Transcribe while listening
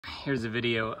Here's a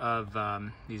video of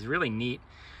these really neat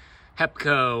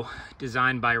Hepco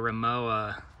designed by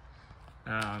Rimowa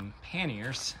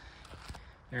panniers.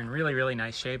 They're in really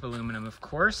nice shape, aluminum of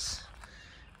course.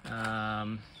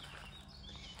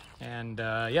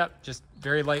 Yep, just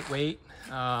very lightweight.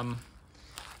 I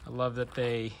love that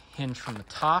they hinge from the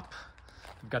top.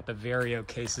 I've got the Vario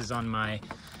cases on my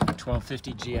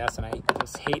 1250 GS, and I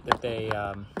just hate that they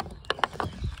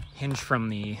hinge from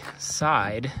the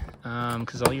side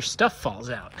because all your stuff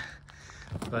falls out.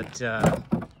 But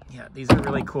yeah, these are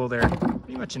really cool. They're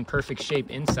pretty much in perfect shape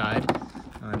inside.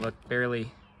 Look, barely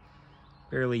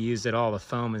used at all. The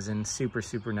foam is in super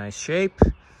nice shape.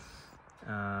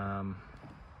 Yeah,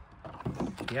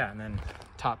 and then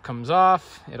top comes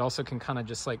off. It also can kind of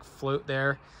just like float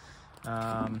there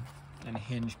and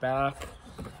hinge back.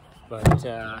 But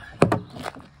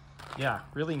yeah,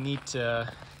 really neat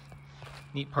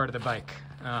part of the bike.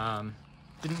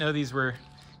 Didn't know these were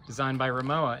designed by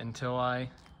Rimowa until I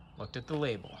looked at the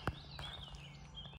label.